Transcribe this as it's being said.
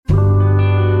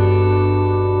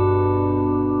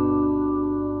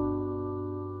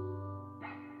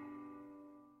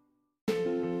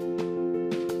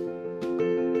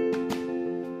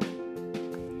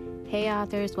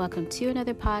authors. Welcome to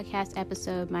another podcast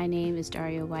episode. My name is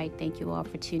Daria White. Thank you all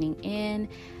for tuning in.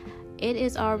 It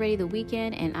is already the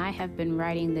weekend, and I have been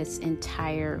writing this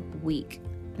entire week.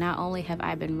 Not only have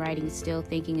I been writing Still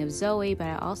Thinking of Zoe, but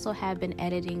I also have been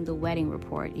editing the wedding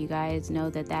report. You guys know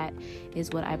that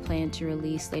is what I plan to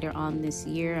release later on this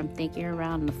year. I'm thinking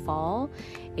around the fall.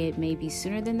 It may be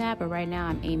sooner than that, but right now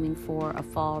I'm aiming for a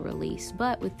fall release.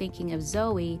 But with Thinking of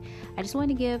Zoe, I just want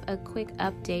to give a quick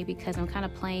update because I'm kind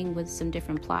of playing with some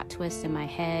different plot twists in my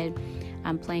head.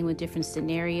 I'm playing with different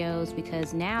scenarios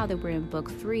because now that we're in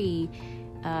book 3,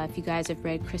 if you guys have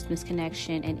read Christmas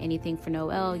Connection and Anything for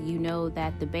Noel, you know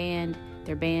that their band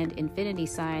Infinity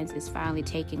Signs is finally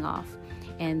taking off.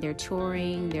 And they're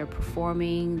touring, they're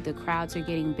performing, the crowds are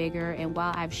getting bigger. And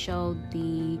while I've showed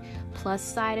the plus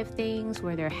side of things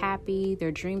where they're happy,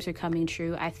 their dreams are coming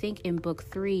true, I think in book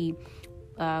 3,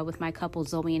 with my couple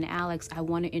Zoe and Alex, I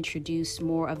want to introduce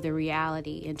more of the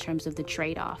reality in terms of the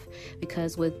trade-off,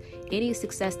 because with any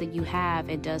success that you have,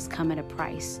 it does come at a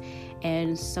price.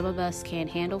 And some of us can't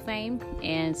handle fame,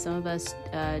 and some of us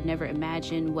never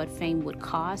imagine what fame would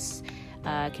cost.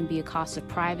 It can be a cost of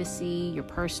privacy, your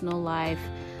personal life,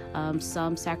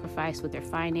 some sacrifice with their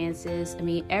finances. I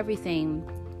mean, everything.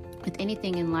 With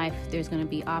anything in life, there's going to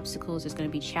be obstacles, there's going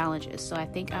to be challenges. So I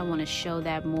think I want to show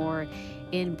that more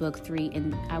in book 3,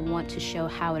 and I want to show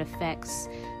how it affects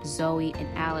Zoe and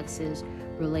Alex's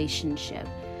relationship.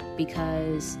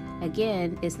 Because,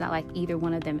 again, it's not like either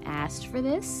one of them asked for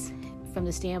this from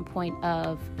the standpoint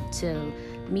of to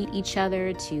meet each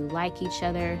other, to like each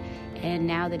other. And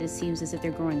now that it seems as if they're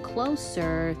growing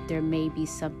closer, there may be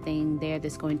something there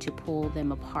that's going to pull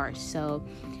them apart. So,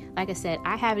 like I said,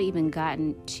 I haven't even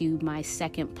gotten to my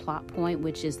second plot point,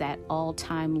 which is that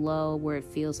all-time low where it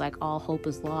feels like all hope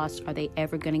is lost. Are they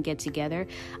ever going to get together?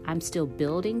 I'm still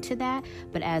building to that.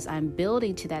 But as I'm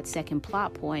building to that second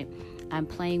plot point, I'm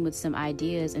playing with some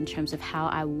ideas in terms of how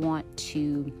I want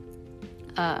to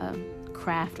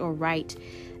craft or write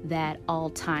that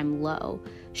all-time low,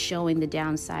 showing the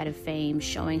downside of fame,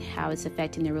 showing how it's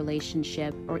affecting their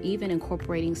relationship, or even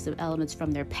incorporating some elements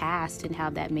from their past and how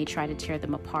that may try to tear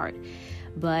them apart.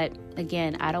 But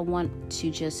again, I don't want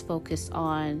to just focus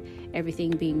on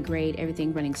everything being great,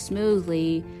 everything running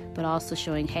smoothly, but also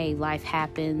showing, hey, life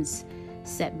happens,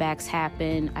 setbacks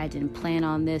happen. I didn't plan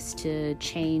on this to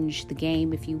change the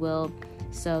game, if you will.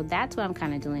 So that's what I'm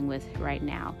kind of dealing with right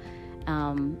now.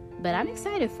 But I'm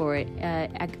excited for it.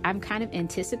 I'm kind of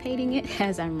anticipating it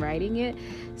as I'm writing it.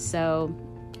 So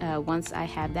once I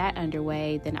have that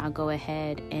underway, then I'll go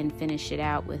ahead and finish it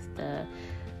out with the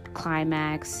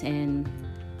climax and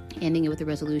ending it with a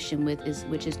resolution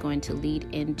which is going to lead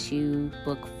into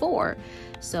book 4.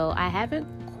 So I haven't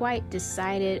quite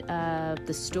decided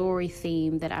the story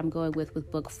theme that I'm going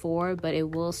with book 4, but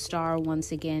it will star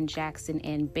once again Jackson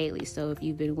and Bailey. So if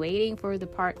you've been waiting for the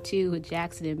part 2 with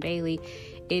Jackson and Bailey,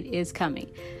 it is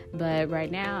coming. But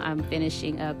right now I'm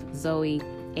finishing up Zoe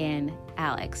and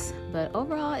Alex. But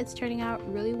overall, it's turning out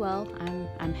really well.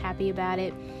 I'm happy about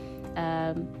it.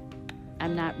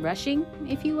 I'm not rushing,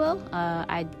 if you will.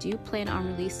 I do plan on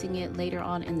releasing it later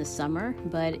on in the summer,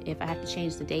 but if I have to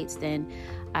change the dates, then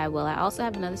I will. I also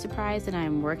have another surprise that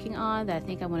I'm working on that I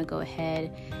think I want to go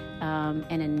ahead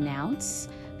and announce,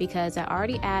 because I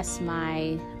already asked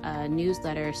my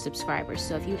newsletter subscribers.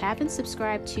 So if you haven't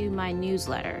subscribed to my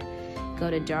newsletter, go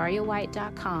to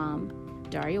dariawhite.com,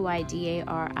 Daria White,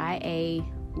 Daria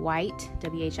White,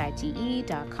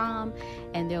 WHITE.com,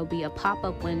 and there'll be a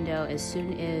pop-up window as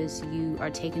soon as you are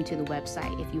taken to the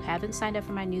website. If you haven't signed up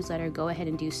for my newsletter, go ahead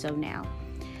and do so now,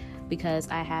 because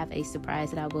I have a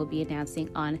surprise that I will be announcing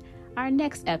on our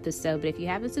next episode. But if you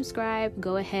haven't subscribed,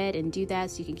 go ahead and do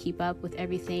that so you can keep up with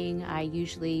everything. I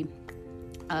usually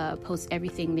post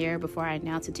everything there before I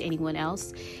announce it to anyone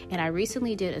else. And I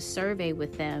recently did a survey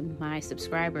with them, my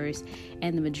subscribers,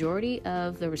 and the majority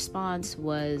of the response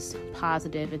was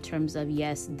positive in terms of,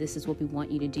 yes, this is what we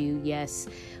want you to do. Yes,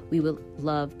 we would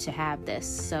love to have this.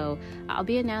 So I'll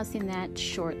be announcing that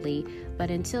shortly. But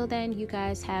until then, you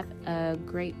guys have a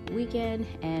great weekend.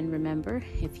 And remember,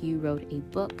 if you wrote a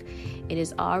book, it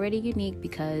is already unique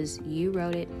because you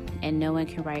wrote it, and no one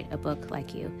can write a book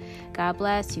like you. God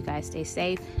bless. You guys stay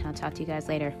safe. I'll talk to you guys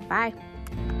later. Bye.